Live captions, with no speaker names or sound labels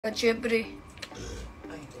At syempre,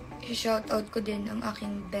 i-shoutout ko din ang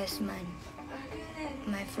aking best man.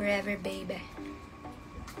 My forever baby.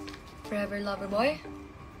 Forever lover boy.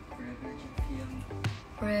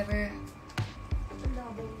 Forever.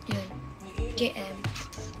 Yun. KM.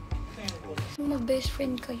 Mag-best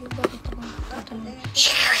friend kayo. Bakit ako tatanong?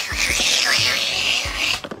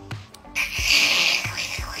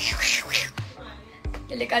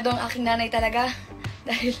 Delikado ang aking nanay talaga.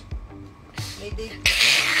 Dahil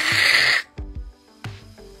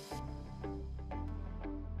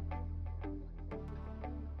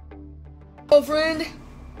hello, friend.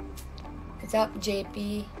 What's up,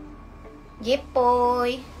 JP?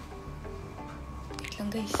 Jepoy. Wait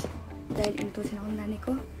lang, guys. Dahil inutusin ako ng nanay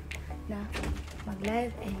ko na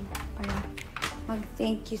mag-live and para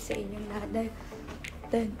mag-thank you sa inyong lahat dahil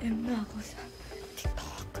 10M na ako sa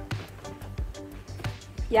TikTok.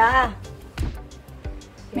 Yeah.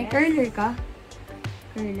 May curler ka?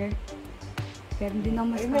 Curler? Pero hindi na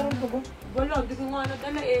mas... Ay, meron ko ba? Wala, di ko nga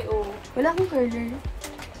nadala eh, oh. Wala akong curler.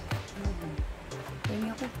 Pengi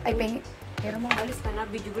ako. Ay, pengi. Pero mo. Alis ka na,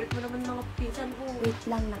 video break mo naman mga pinsan ko. Wait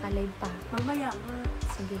lang, naka-live pa. Mamaya nga.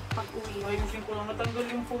 Sige. Pag-uwi. Ayusin ko lang, natanggal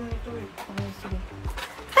yung phone nito eh. Okay, sige.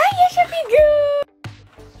 Hi, Yasha Pigu!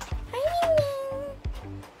 Hi, Mingming!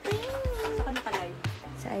 Hi, Mingming! Saan ka naka-live?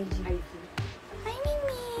 Sa IG. IG. Hi,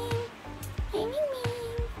 Mingming! Hi,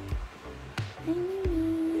 Mingming! Hi,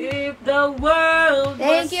 Mingming! If the world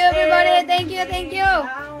Thank you, everybody! Thank you, thank you!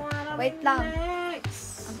 Wait lang.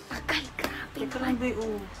 Next. Ang tagal, grabe Ito naman. lang ba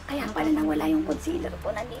oh. Kaya pala nawala yung concealer ko.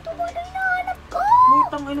 Nandito mo na hinahanap ko!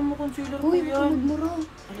 Butang, ano mo concealer ko Uy, yan? tumod mo raw.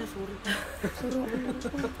 Ala, sorry. Suro ko.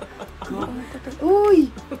 Uy!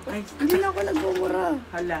 Ay, Hindi na ako nagmumura.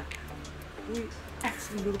 hala. Uy,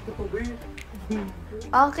 concealer ko to ba eh?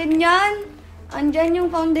 Akin yan! Andyan yung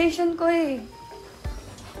foundation ko eh.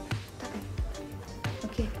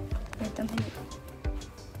 Okay. Wait a minute.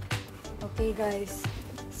 Okay, guys.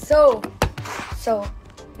 So,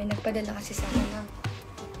 may nagpadala kasi sa akin ng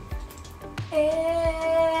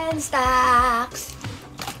Instax.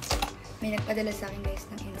 May nagpadala sa akin, guys,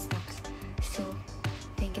 ng Instax. So,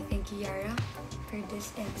 thank you, Yara, for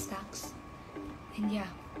this Instax. And yeah,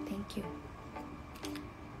 thank you.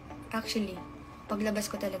 Actually, paglabas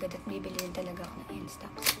ko talaga at bibili rin talaga ako ng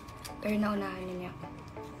Instax. Pero naunahan niya ako.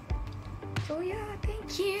 So yeah,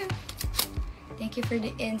 thank you. Thank you for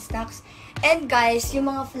the Instax. And guys,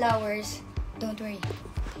 yung mga flowers, don't worry.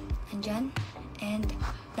 Andyan. And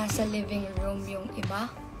nasa living room yung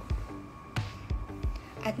iba.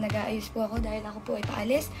 At nag-aayos po ako dahil ako po ay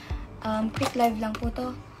paalis. Quick live lang po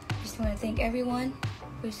to. Just wanna thank everyone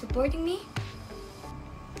for supporting me.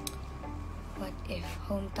 What if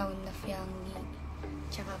hometown na Fyang ni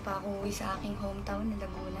tsaka pa ako uwi sa aking hometown na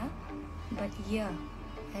Laguna. But yeah,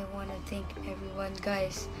 I wanna thank everyone,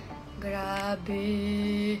 guys.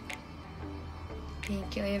 Grabe!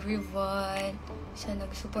 Thank you everyone sa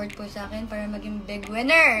nag-support po sa akin para maging big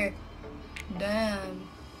winner! Damn!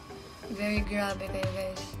 Very grabe kayo,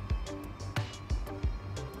 guys.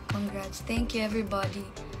 Congrats! Thank you everybody!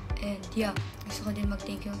 And yeah, gusto ko din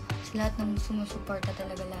mag-thank you sa lahat ng sumusuporta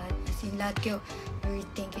talaga lahat. As in, lahat kayo. Very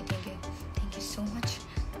thank you. Thank you so much.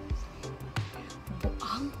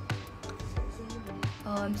 Buang!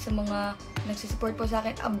 Sa mga nagsusupport po sa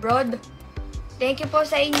akin abroad. Thank you po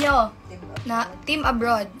sa inyo. Team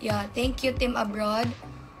abroad. Yeah, thank you, Team abroad.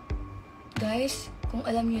 Guys, kung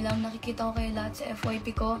alam nyo lang, nakikita ko kayo lahat sa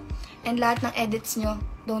FYP ko. And lahat ng edits nyo,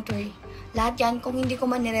 don't worry. Lahat yan, kung hindi ko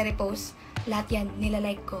man nire-repost, lahat yan,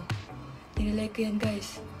 nilalike ko. Nilalike ko yan,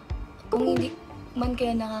 guys. Kung hindi man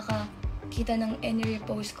kayo nakakakita ng any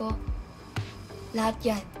repost ko, lahat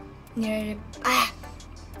yan,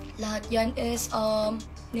 lahat yan is,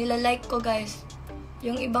 nilalike ko, guys.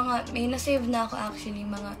 Yung iba nga, may na-save na ako actually,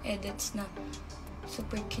 mga edits na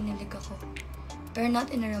super kinilig ako. Pero not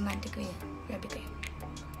in a romantic way. Grabe kayo.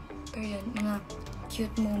 Pero yun, mga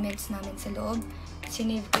cute moments namin sa loob.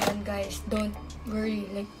 Sinave ko yan, guys. Don't worry.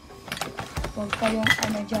 Like, huwag kayong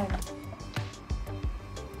dyan.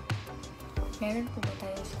 Meron po ba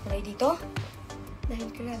tayong sukulay dito? Dahil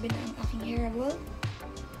grabe na ang aking hair roll.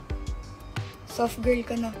 Soft girl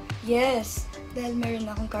ka na. Yes! Dahil meron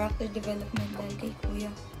akong character development dahil kay kuya.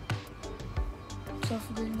 Soft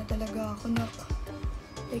girl na talaga ako, nak.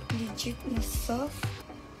 Like, legit na soft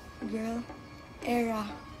girl era.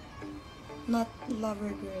 Not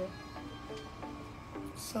lover girl.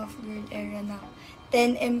 Soft girl era na.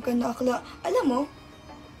 10M ka na akla. Alam mo,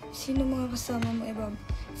 sino mga kasama mo, Ebab?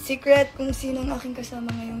 Secret kung sino ang aking kasama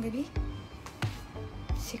ngayong gabi?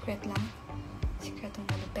 Secret lang. Secret ang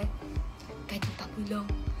malupet. Kahit yung pagulong,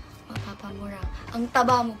 mapapamura. Ang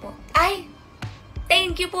taba mo po. Ay!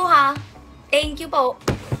 thank you po ha. Thank you po.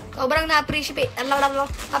 Sobrang appreciate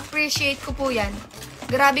ko po yan.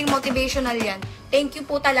 Grabing motivational yan. Thank you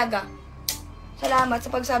po talaga. Salamat sa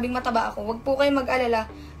pagsabing mataba ako. Huwag po kayong mag-alala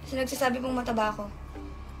kasi nagsasabi pong mataba ako.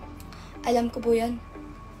 Alam ko po yan.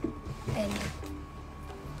 And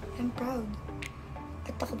I'm proud.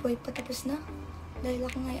 At ako po ay patapos na. Dahil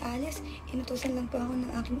ako nga'y alis, inutusan lang po ako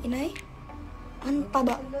ng aking inay. Ano pa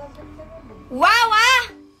ba? Wow ha!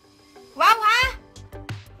 Wow ha!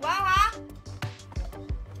 Wow ha!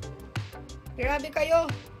 Grabe kayo.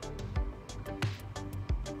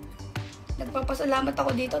 Nagpapasalamat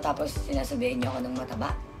ako dito tapos sinasabihin niyo ako ng mataba.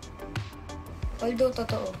 Although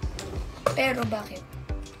totoo. Pero bakit?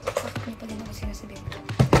 Bakit niyo pa din ako sinasabihin?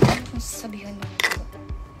 Ano kung sasabihan ng mataba?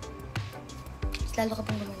 Mas lalo ka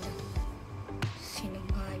pang gumanda.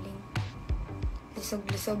 Sinungaling.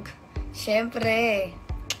 Lusog-lusog. Siyempre.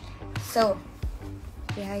 So,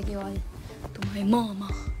 say hi to all. To my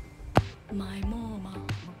mama. My mama.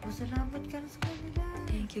 Magpasalamat ka na sa kanila.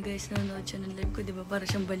 Thank you guys na nanonood siya ng live ko. Diba? Para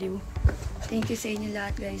siyang baliw. Thank you sa inyo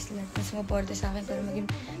lahat guys. Lahat na sumaporta sa akin para maging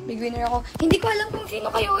big winner ako. Hindi ko alam kung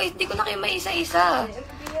sino kayo. Hindi ko na kayo maisa-isa.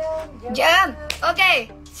 Jam!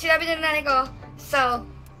 Okay. Sinabi na nanay ko. So,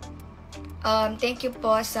 thank you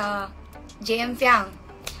po sa JM Fyang.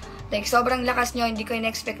 Like, sobrang lakas nyo. Hindi ko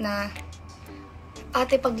in-expect na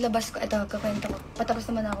ate paglabas ko. Ito, kakwento ko. Patapos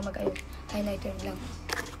naman ako mag-ayun. Highlighter lang.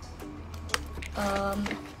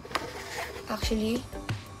 Actually,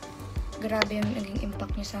 grabe yung naging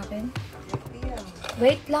impact nyo sa akin.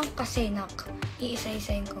 Wait lang kasi, nak.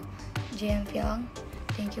 Iisa-isayin ko. JM Fyang,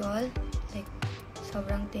 thank you all. Like,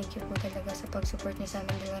 sobrang thank you po talaga sa pag-support niyo sa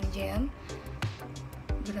amin dalawa ni JM.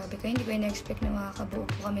 Grabe kayo, hindi ko in-expect na makakabuo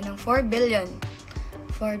po kami ng 4 billion.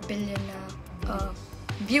 4 billion na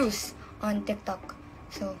views on TikTok.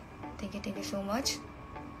 So, thank you so much.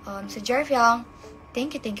 Sa Jar Fyang,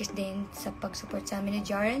 thank you din sa pag-support sa amin ni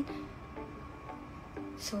Jaren.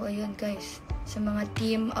 So, ayun guys. Sa mga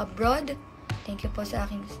team abroad, thank you po sa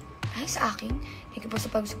akin. Thank you po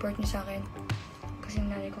sa pag-support niyo sa akin. Kasi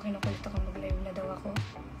yung nanay ko kinukulit ako mag-live na daw ako.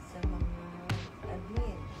 Sa mga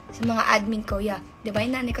admin. Sa mga admin ko, yeah. Diba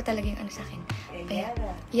yung nanay ko talaga yung ano sa akin? Kay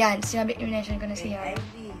Yara. Yan, sinabi, i-mention ko na si Yara.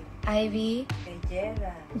 Ivy. Kay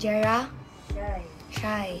Jera. Jera. Shai.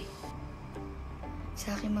 Shai.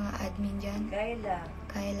 Sa aking mga admin dyan. Kayla.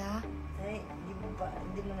 Ay,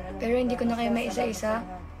 hindi mo na alam. Pero hindi ko na kayo may isa-isa.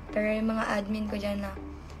 Pero yung mga admin ko dyan na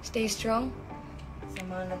stay strong. Sa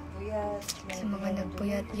mga nagpuyat. Sa mga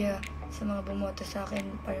nagpuyat, yeah. Sa mga bumoto sa akin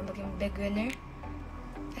para maging big winner.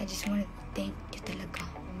 I just want to thank you talaga.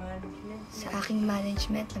 Sa aking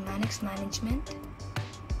management, na Manex Management.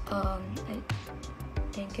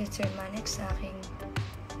 Thank you, Sir Manex, sa aking...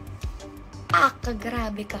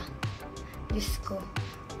 kagrabe ka. Diyos ko.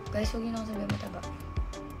 Guys, huwag yun ako sabihin mataba.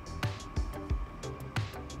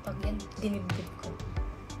 Pag yan, dinibdib ko.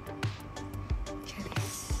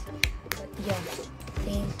 Charis. But yeah,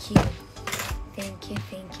 thank you.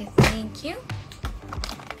 Thank you.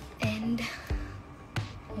 And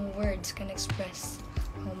no words can express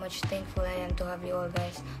how much thankful I am to have you all,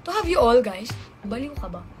 guys. To have you all, guys? Baliw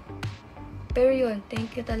ka ba? Pero yun,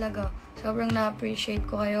 thank you talaga. Sobrang na-appreciate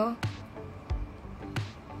ko kayo.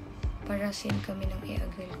 Parasin kami ng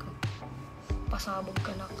i-agree ko. Pasabog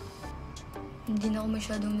ka, nak. Hindi na ako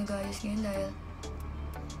masyadong nag-ayos ngayon dahil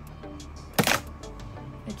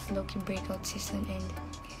it's low-key breakout season and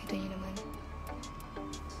ito nyo naman.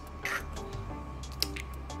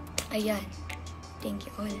 Ayan. Thank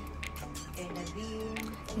you all. Kay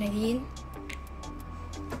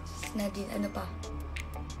Nadine, ano pa?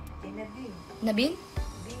 Kay Nadine. Nabin?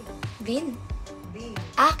 Vin?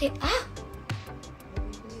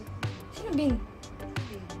 Sino Bing?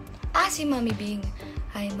 Si Mami Bing.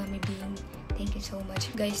 Hi, Mami Bing. Thank you so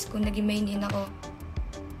much. Guys, kung naging main din ako,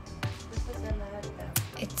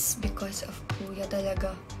 it's because of Kuya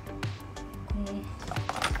talaga. Kung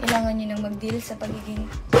kailangan nyo nang mag-deal sa pagiging,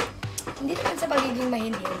 hindi naman sa pagiging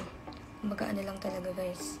mahinhin. Kumbaga ano lang talaga,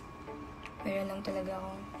 guys. Meron lang talaga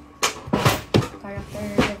akong character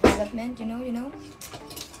development, you know? You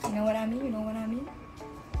know what I mean?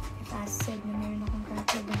 If I said na meron akong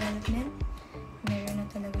character development, meron na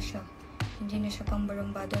talaga siya. Hindi na siya pang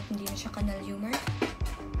barumbado at hindi na siya kanal humor.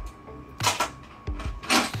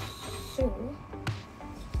 So,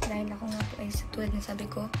 dahil ako nga po ay sa tulad na sabi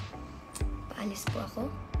ko, paalis po ako.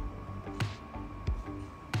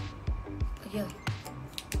 Ayun.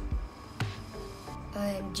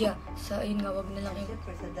 And yeah, so ayun nga, wag na lang yung...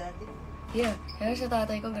 Siyempre sa daddy. Yeah, kaya sa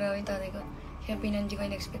tatay ko, grabe yung tatay ko. Siyempre, hindi ko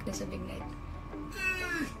in-expect na sa big night.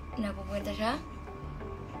 Napupunta siya.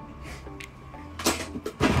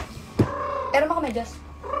 Meron ba ka medyas?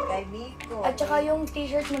 Kay Miko. At saka yung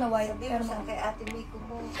t-shirts mo na white. Sabi Meron mo ba sa ka? kay Ate Miko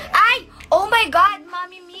mo. Ay! Oh my God!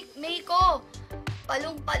 Mami Miko!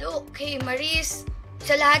 Palong-palo kay Maris.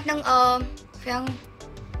 Sa lahat ng, Fyang,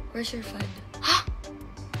 where's your fad? Ha?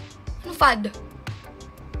 Anong fad?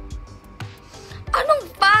 Anong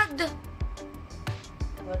fad?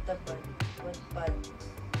 What a bad. What bad.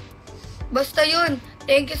 Basta yun.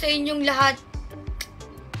 Thank you sa inyong lahat.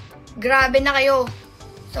 Grabe na kayo.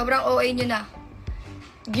 Sobrang OA nyo na.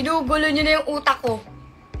 Ginugulo nyo na yung utak ko.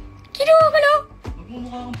 Ginugulo!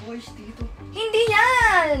 Magmumukha kang boys dito. Hindi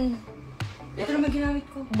yan! Ito naman ginamit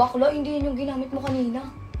ko. Bakla, hindi yan yung ginamit mo kanina.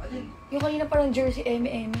 Alin? Yung kanina parang jersey,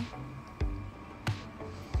 eme-eme.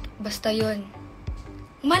 Basta yun.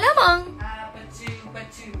 Malamang!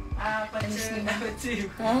 Patsu.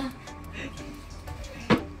 Ha?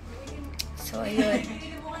 So, ayun.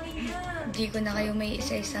 Hindi ko na kayo may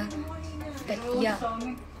isa-isa. But yeah,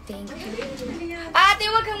 thank you. Ate,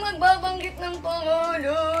 wag kang magbabanggit ng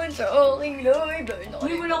pangalan sa aking live.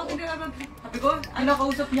 Uy, wala ko tinatawag. Sabi ko,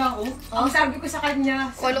 nakausap niya ako. Ang sabi ko sa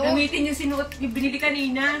kanya, Wala ko. gamitin yung sinuot, yung binili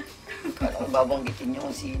kanina. Kala ko babanggitin niyo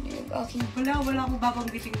kung sino yung aking... Wala akong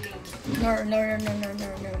babanggiting name. No.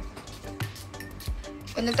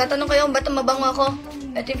 Kung nagtatanong kayo kung ba't mabango ako,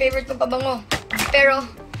 ito yung favorite ko pabango. Pero,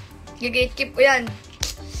 gatekeep ko yan.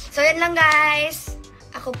 So, yan lang guys.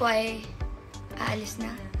 Ako po ay aalis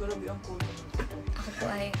na. Grabe ang cool. Ako po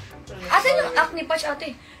ay... Asan yung acne patch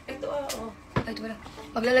ate? Ito oo. Ay, ito wala.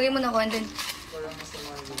 Maglalagay mo na ako and then...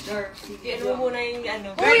 Jar, sige. Ano mo muna yung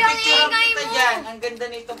ano. Uy, ang ingay mo! Ang ganda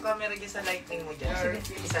nitong camera dyan sa lighting mo dyan.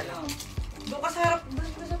 Isa lang. Doon ka sa harap,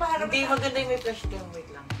 doon ka sa paharap. Hindi maganda yung may flash cam. Wait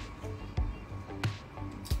lang.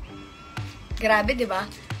 Grabe, di ba?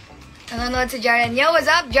 Nanonood si Jaren. Yo, what's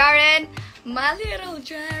up, Jaren? My little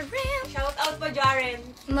Jaren. Shout out pa, Jaren.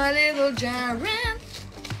 My little Jaren.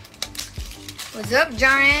 What's up,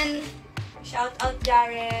 Jaren? Shout out,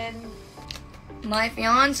 Jaren. My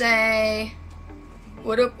fiancé.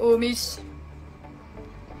 What up, Omis?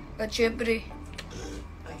 At syempre,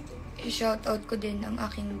 i-shoutout ko din ang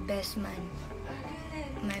aking best man.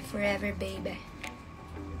 My forever baby.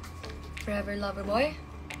 Forever lover boy.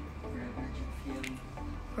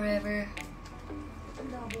 Forever.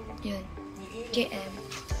 Yun. JM.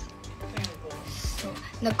 So,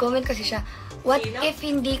 nag-comment kasi siya, what if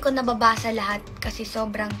hindi ko nababasa lahat kasi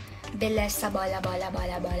sobrang bilis sa bola.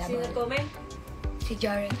 Sino comment? Si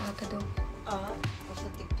Jaren ata daw. Kung sa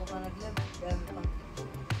TikTok ka nag-live, dami pang TikTok.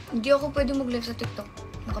 Hindi ako pwede mag-live sa TikTok.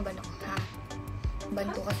 Nakaban ako, ha?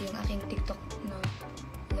 Banto kasi yung aking TikTok na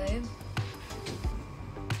live.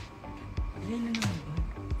 Yan na naman ba?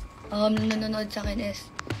 Nanonood sa akin is,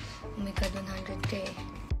 oh my God, 100k.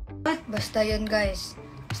 Basta yun, guys.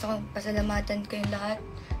 Gusto kong pasalamatan kayong lahat.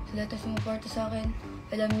 Sa lahat na sumuporta sa akin.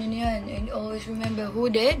 Alam niyo na yan. And always remember, who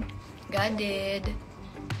did? God did.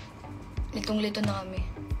 Litong-lito na kami.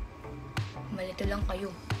 Malito lang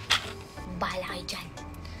kayo. Bahala kayo dyan.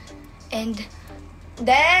 And,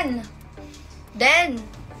 then,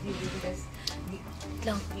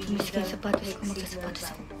 lang, tumisik yung sapatos ko, magsasapatos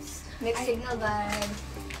ako. Next signal vibe.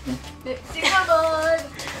 Next signal vibe.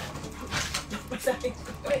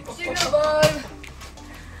 Next signal vibe.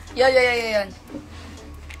 Yan.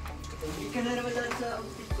 Hindi ka na naman lang sa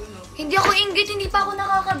outfit ko, no? Hindi ako inggit, hindi pa ako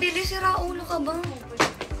nakakabili. Sira ulo ka ba?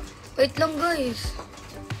 Wait lang, guys.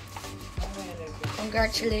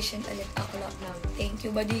 Congratulations ulit ako lang. Thank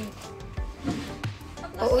you, buddy.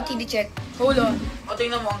 OOTD check. Hold on. O,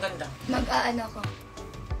 tingnan mo, ang ganda. Mag-aano ko.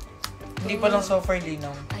 Hindi pa lang so far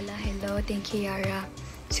linaw. Ala, hello. Thank you, Yara.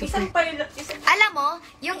 Super. Isang pa yun. Alam mo,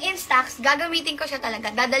 yung Instax, gagamitin ko siya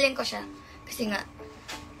talaga. Dadalhin ko siya. Kasi nga,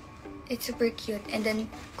 it's super cute. And then,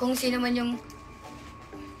 kung sino man yung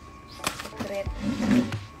secret.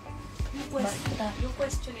 Yung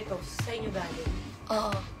question ito, sa inyo galing.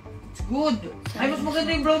 Oo. It's good. Ay, mas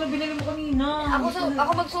maganda yung brown na binili mo kanina.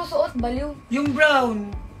 Ako magsusuot, baliw. Yung brown.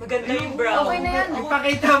 Maganda yung brown. Okay na yan.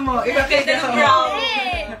 Ipakita mo. Ipakita yung mo. brown.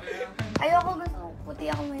 Eh! Ayoko gusto. Puti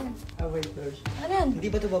ako ngayon. Wait, Lord. Ano yan? Hindi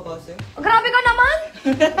ba ito babasa? Oh, grabe ka naman!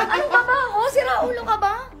 Ano ka ba? Oh, sira ulo ka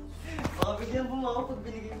ba? Baka bigyan mo ako pag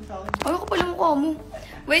binigay mo sa akin. Ayoko pala mukha mo.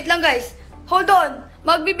 Wait lang, guys. Hold on.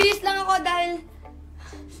 Magbibihis lang ako dahil...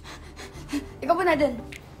 Ikaw po na din.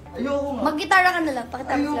 Ayoko nga. Mag-gitara ka na lang.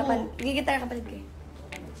 Pakita mo sila. Gigitara ka palit kayo.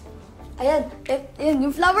 Ayan. Ayan,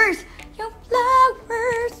 yung flowers. Yung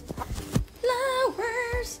flowers.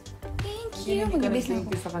 Flowers. Thank you. Mag-bihis lang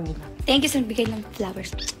ako. sa kanila. Thank you sa bigay ng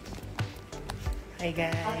flowers. Hi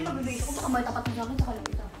guys. Ate, magbibihis ako. Baka may tapat mo sa akin. Saka lang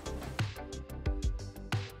ito.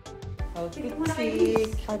 Outfit Muna kayo.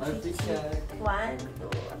 check. Outfit check. 1,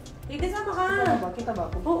 2. Eden, sama ka. Kita ba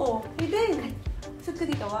ako? Oo, Eden. Saan ka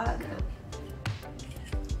dito, wag?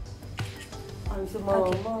 Ay, sumama.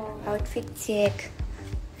 Outfit check.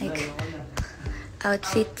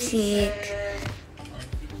 Outfit check.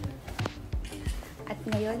 At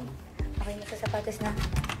ngayon, ako'y nasa sapatos na.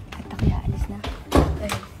 At ako'y aalis na.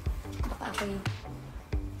 Ayun. Baka ako'y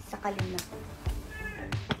sakalin na.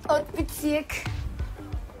 Outfit check.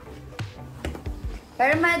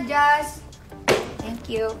 Permajas. Thank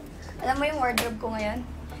you. Alam mo yung wardrobe ko ngayon?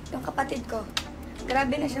 Yung kapatid ko.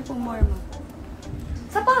 Grabe na siya pumorma.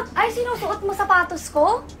 Ay, sinusuot mo sapatos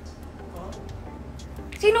ko?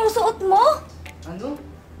 Sinusuot mo? Ano?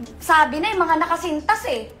 Sabi na yung mga nakasintas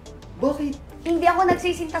eh. Bakit? Hindi ako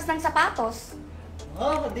nagsisintas ng sapatos.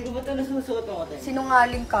 Di ko ba ito nasusuot mo ate?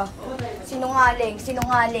 Sinungaling ka. Sinungaling.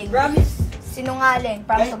 Promise? Sinungaling.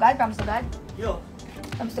 Promise to God? Promise to God? Yo.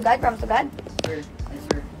 Promise to God? Promise to God? Sir. Yes,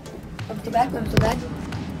 sir. Promise to God? Promise to God?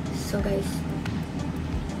 So guys.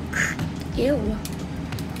 Ew.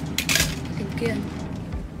 Patid ko yan.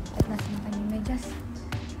 At nasa na kanyang medyas.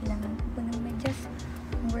 Kailangan ko po ng medyas.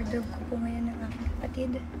 Ang wardrobe ko po ngayon ng aking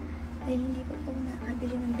kapatid. Dahil hindi pa po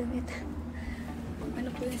nakabili ng damit. Ano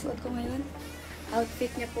po yung suot ko ngayon?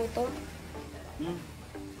 Outfit niya po to.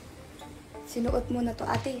 Sinuot mo na to.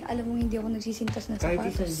 Ate, alam mo hindi ako nagsisintas ng Kahit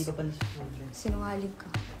sapatos. isa, hindi ka pa nasusuot. Sinungaling ka.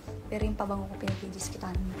 Pero yung pabango ko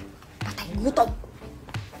pinapidiskitan mo. Patay, gutom!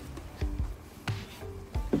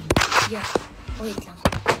 Yeah. Oh, wait lang.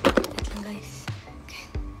 Wait lang, guys.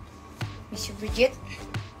 Okay. Miss you, Bridget.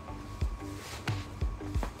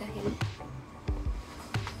 Dahil...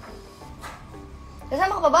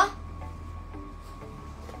 Kasama ka pa ba?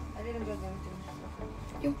 Ano yung gagamitin mo?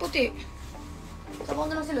 Yung puti. Sama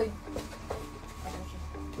ko na lang si Lloyd.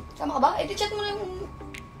 Sama ka ba? Eh, chat mo na yung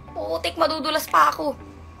putik. Madudulas pa ako.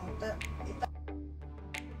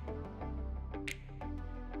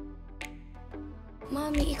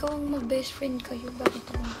 Mami, ikaw ang mag-best friend kayo.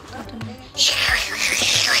 Bakit ako tatanong?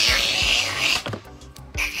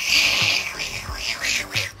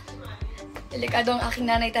 Delikado ang aking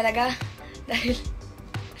nanay talaga. Dahil...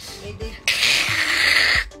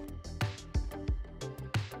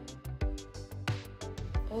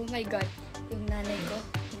 Oh my God. Yung nanay ko,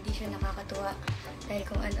 hindi siya nakakatuwa. Dahil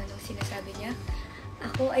kung ano-ano sinasabi niya.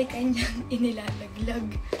 Ako ay kanyang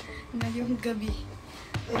inilalaglag ngayong gabi.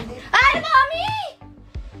 Ay, Mami!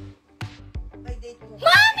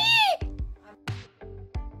 Mami!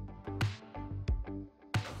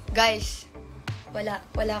 Guys, wala.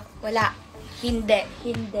 Hindi.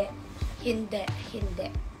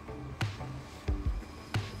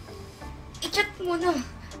 I-chat mo na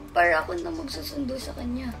para ako na magsusundo sa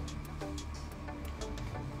kanya.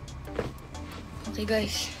 Okay,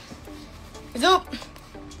 guys. What's up?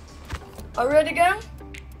 Already, gang?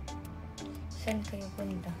 Saan kayo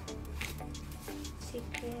punta?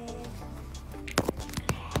 Secret.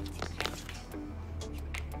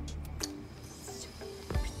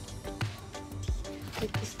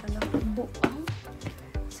 Ipis pa ng buang.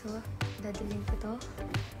 So, dadalhin ko to.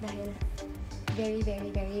 Dahil very, I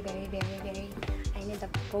need a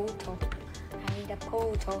photo.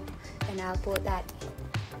 And I'll put that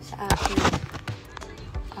sa aking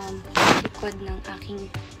likod ng aking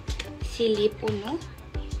silip uno.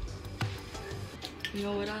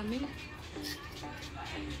 Nga marami.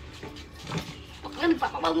 Baka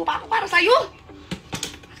nagpapabango pa ako para sa'yo!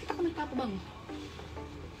 Bakit ako nagpapabango?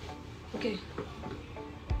 Okay,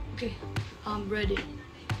 I'm ready.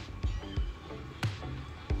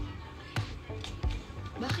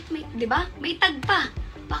 Bakit may, di ba? May tag pa.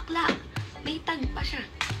 Bakla. May tag pa siya.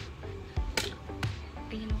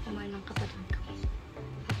 Tingnan mo kumain ng kapatid ko.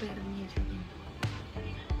 Kapera niya sa akin.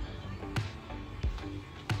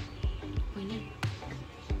 Ganyan.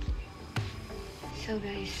 So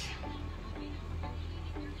guys.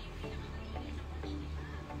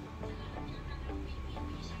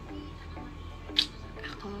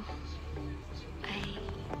 Ako ay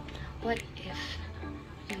what if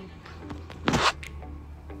nope.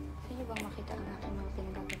 Sino bang makita ang aking mga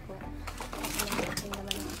pinagagawa? Kasi yung aking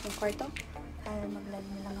naman ang aking kwarto. Kaya mag-live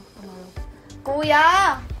na lang ako tomorrow.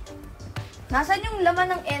 Kuya! Nasaan yung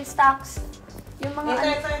laman ng N-Stocks? Yung mga...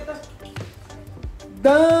 Ito.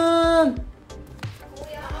 Dan!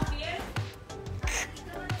 Kuya! Nasaan yung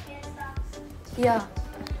laman ng N-Stocks? Yeah.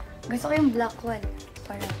 Gusto ko yung black one.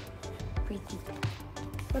 Para pretty.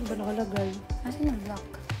 Saan ba nakalagay? Nasaan yung black?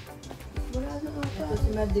 Wala na ata. Ito si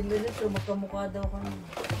Magde so magkamukha daw kami.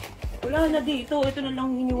 Wala na dito. Ito na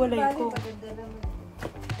lang hiniwalay ko. Maganda naman.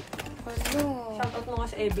 Ano? Shoutout mo nga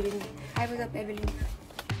sa Evelyn. Hi, what's up, Evelyn?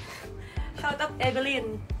 Shoutout Evelyn.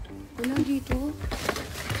 Wala dito.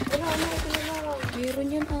 Wala na, ito na lang. Meron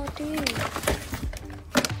yan, ate.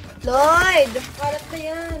 Lloyd! Kalat na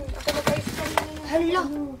yan. Ako nag-ayos pa rin. Hala,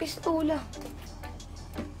 pistola.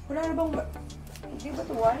 Wala na bang... Hindi ba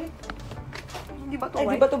to white? Hindi ba Ay,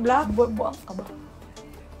 di ba to black? Buwang ka ba?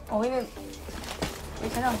 Okay, ma'am.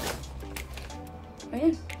 Isa lang.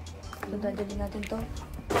 Ayun. So, dadali natin to.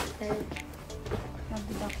 Dahil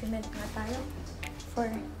mag-document nga tayo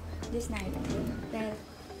for this night. Dahil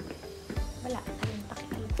wala. Ayun,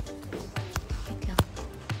 pakialam. Wait lang.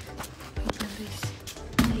 Wait lang, guys.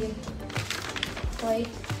 Ayun. Okay.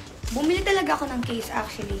 Bumili talaga ako ng case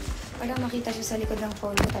actually. Para makita siya sa likod ng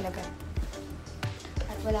phone ko talaga.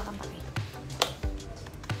 At wala kang paki.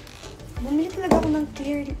 Bumili talaga ako ng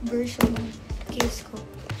clear version ng case ko.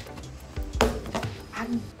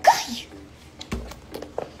 Agay!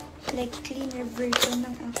 Like, cleaner version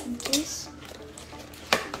ng aking case.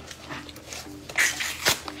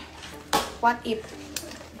 What if?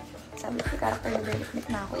 Sabi ko, character development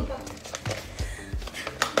na ako eh.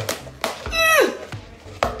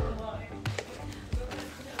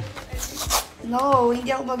 No,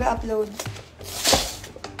 hindi ako mag-upload.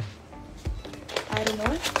 I don't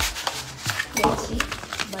know. Let's see.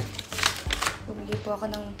 But, bumili po ako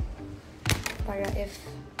ng para if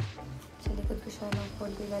sa likod ko siya ng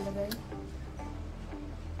phone ko ilalagay.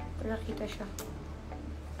 Para kita siya.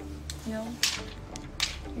 You know?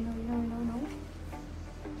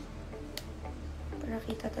 Para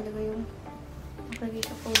kita talaga yung nakalagay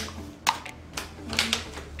sa phone ko.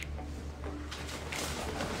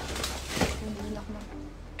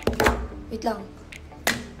 Wait lang.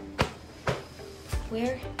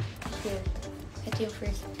 Where? Here. Ito yung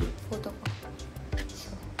first photo ko.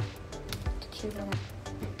 So, cheer mo na.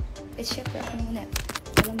 Eh, syempre, ako muna.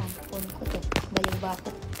 Alam mo, phone ko to. Baliw ba ako?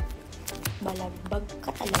 Balabag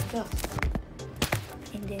ka talaga.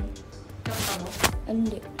 And then, Nakita mo?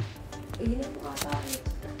 hindi. Ihinap po ka tayo.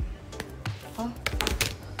 Ha?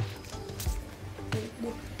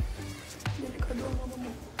 Delikado ang mama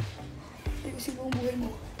mo. Ayusin mo ang buhay mo.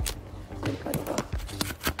 Delikado ka.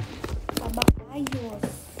 Tabakayos.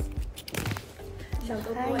 Shout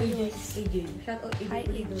out po AJ. Shout out Hi,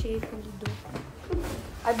 AJ. AJ Pulido.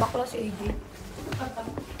 Ay, bakla si AJ.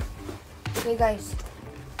 Okay, guys.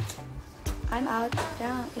 I'm out.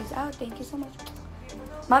 Yeah, is out. Thank you so much.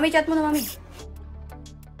 Mami, chat mo na, mami.